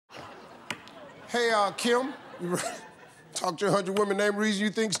Hey, Kim, you talk to 100 women, name reason you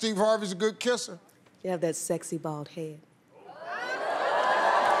think Steve Harvey's a good kisser. You have that sexy bald head.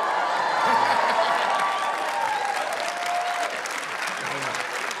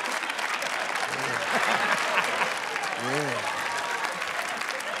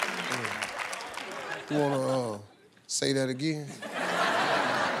 You wanna say that again?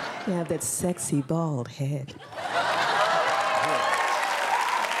 You have that sexy bald head.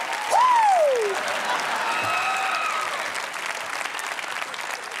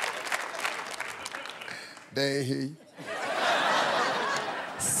 They ain't hear you.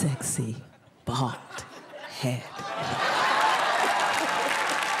 Sexy bald head.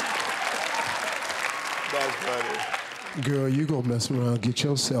 That's funny. Girl, you gonna mess around and get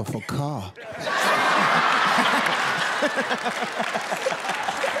yourself a car.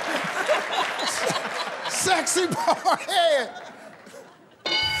 Sexy bald head.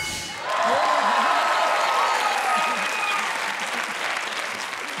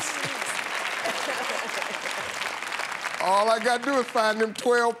 All I gotta do is find them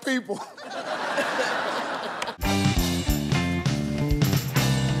 12 people.